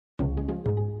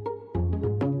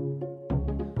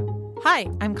Hi,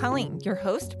 I'm Colleen, your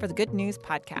host for the Good News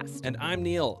Podcast. And I'm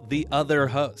Neil, the other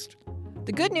host.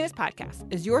 The Good News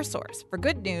Podcast is your source for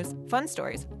good news, fun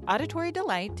stories, auditory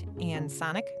delight, and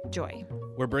sonic joy.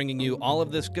 We're bringing you all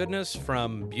of this goodness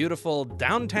from beautiful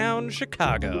downtown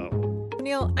Chicago.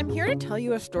 Neil, I'm here to tell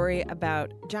you a story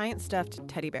about giant stuffed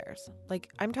teddy bears.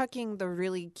 Like, I'm talking the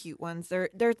really cute ones.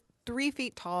 They're 3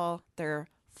 feet tall. They're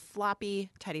floppy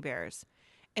teddy bears.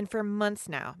 And for months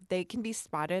now, they can be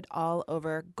spotted all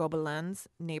over Gobelins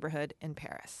neighborhood in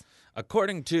Paris.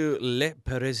 According to Le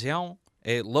Parisien,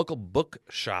 a local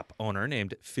bookshop owner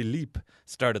named Philippe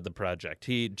started the project.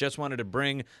 He just wanted to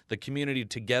bring the community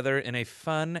together in a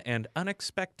fun and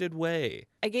unexpected way.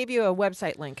 I gave you a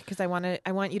website link because I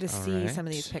want you to see right. some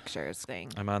of these pictures.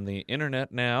 I'm on the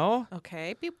internet now.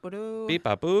 Okay. Beep-a-doo.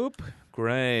 Beep-a-boop.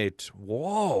 Great.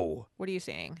 Whoa. What are you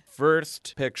seeing?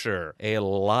 First picture, a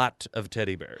lot of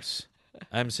teddy bears.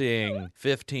 I'm seeing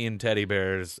 15 teddy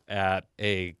bears at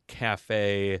a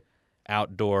cafe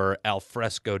outdoor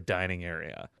alfresco dining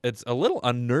area. It's a little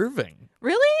unnerving.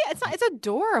 Really? It's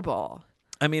adorable.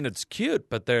 I mean, it's cute,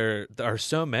 but there are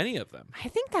so many of them. I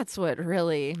think that's what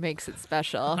really makes it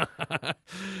special.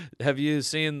 Have you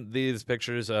seen these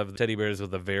pictures of teddy bears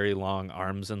with the very long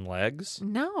arms and legs?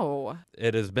 No.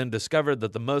 It has been discovered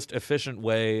that the most efficient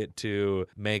way to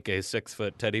make a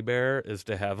 6-foot teddy bear is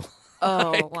to have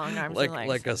long arms and legs.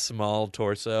 like a small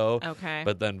torso, Okay.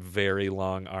 but then very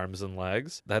long arms and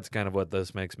legs. That's kind of what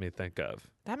this makes me think of.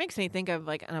 That makes me think of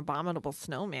like an abominable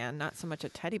snowman, not so much a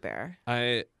teddy bear.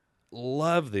 I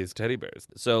love these teddy bears.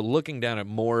 So looking down at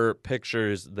more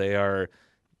pictures, they are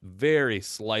very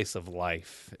slice of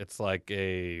life. It's like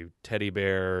a teddy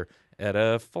bear at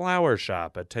a flower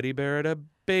shop, a teddy bear at a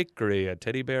bakery, a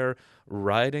teddy bear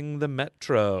riding the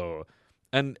metro.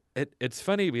 And it's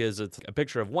funny because it's a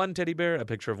picture of one teddy bear, a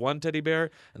picture of one teddy bear,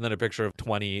 and then a picture of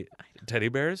 20 teddy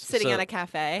bears. Sitting at a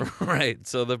cafe. Right.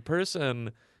 So the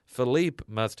person, Philippe,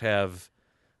 must have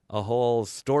a whole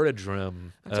storage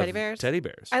room of teddy bears? Teddy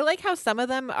bears. I like how some of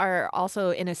them are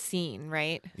also in a scene,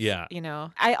 right? Yeah. You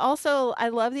know, I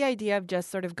love the idea of just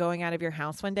sort of going out of your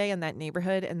house one day in that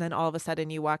neighborhood, and then all of a sudden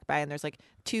you walk by and there's like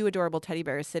 2 adorable teddy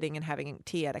bears sitting and having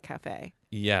tea at a cafe.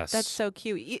 Yes. That's so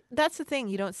cute. That's the thing.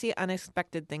 You don't see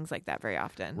unexpected things like that very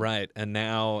often. Right. And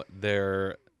now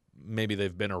maybe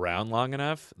they've been around long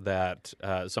enough that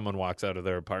someone walks out of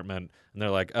their apartment and they're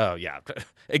like, oh, yeah,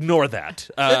 ignore that.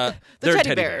 The they're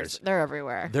teddy bears. They're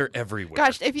everywhere. They're everywhere.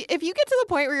 Gosh, if you get to the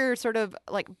point where you're sort of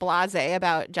like blasé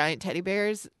about giant teddy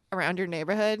bears around your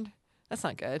neighborhood, that's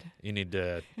not good. You need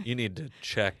to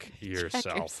check yourself.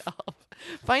 Check yourself.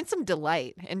 Find some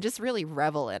delight and just really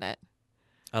revel in it.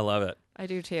 I love it. I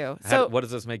do too. What does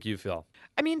this make you feel?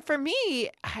 I mean, for me,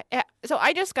 so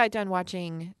I just got done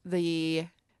watching the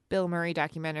Bill Murray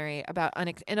documentary about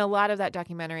and a lot of that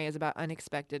documentary is about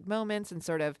unexpected moments and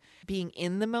sort of being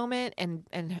in the moment and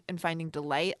finding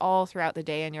delight all throughout the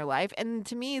day in your life. And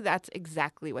to me, that's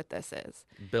exactly what this is.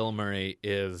 Bill Murray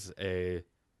is a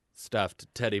stuffed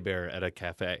teddy bear at a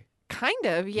cafe. Kind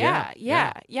of, yeah.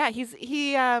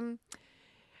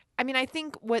 I mean, I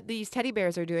think what these teddy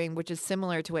bears are doing, which is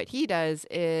similar to what he does,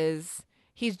 is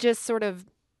he's just sort of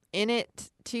in it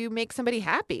to make somebody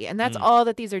happy. And that's all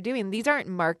that these are doing. These aren't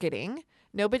marketing.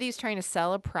 Nobody's trying to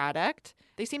sell a product.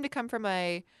 They seem to come from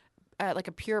a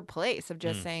pure place of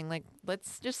just saying, like,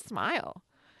 let's just smile.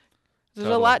 There's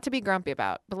a lot to be grumpy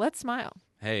about, but let's smile.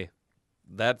 Hey,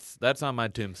 that's on my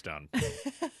tombstone.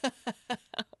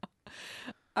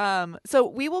 So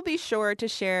we will be sure to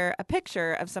share a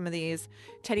picture of some of these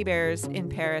teddy bears in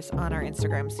Paris on our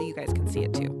Instagram so you guys can see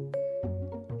it too.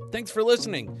 Thanks for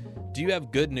listening. Do you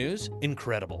have good news?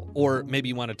 Incredible. Or maybe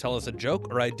you want to tell us a joke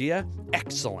or idea?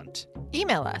 Excellent.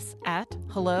 Email us at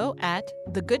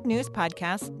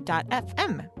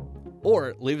hello@thegoodnewspodcast.fm.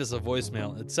 Or leave us a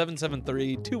voicemail at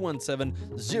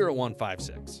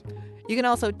 773-217-0156. You can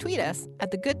also tweet us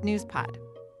at The Good News Pod.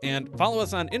 And follow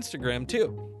us on Instagram,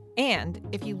 too. And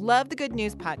if you love The Good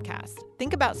News Podcast,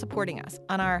 think about supporting us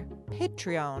on our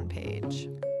Patreon page.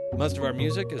 Most of our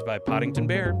music is by Poddington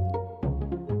Bear.